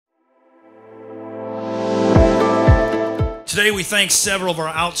Today we thank several of our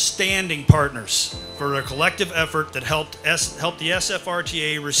outstanding partners for their collective effort that helped the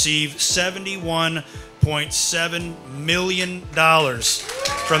SFRTA receive $71.7 million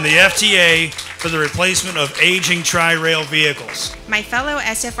from the FTA for the replacement of aging tri-rail vehicles. My fellow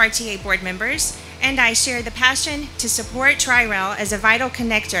SFRTA board members and I share the passion to support Tri-Rail as a vital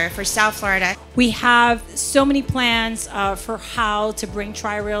connector for South Florida. We have so many plans for how to bring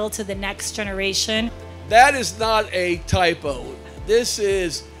Tri-Rail to the next generation. That is not a typo. This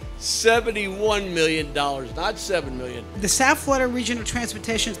is $71 million, not $7 million. The South Florida Regional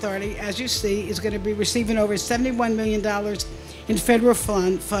Transportation Authority, as you see, is going to be receiving over $71 million in federal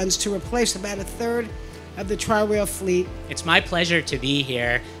funds to replace about a third of the Tri-Rail fleet. It's my pleasure to be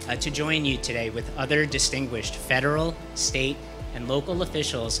here to join you today with other distinguished federal, state, and local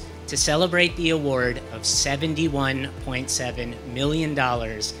officials to celebrate the award of $71.7 million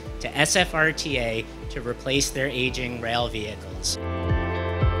to SFRTA to replace their aging rail vehicles.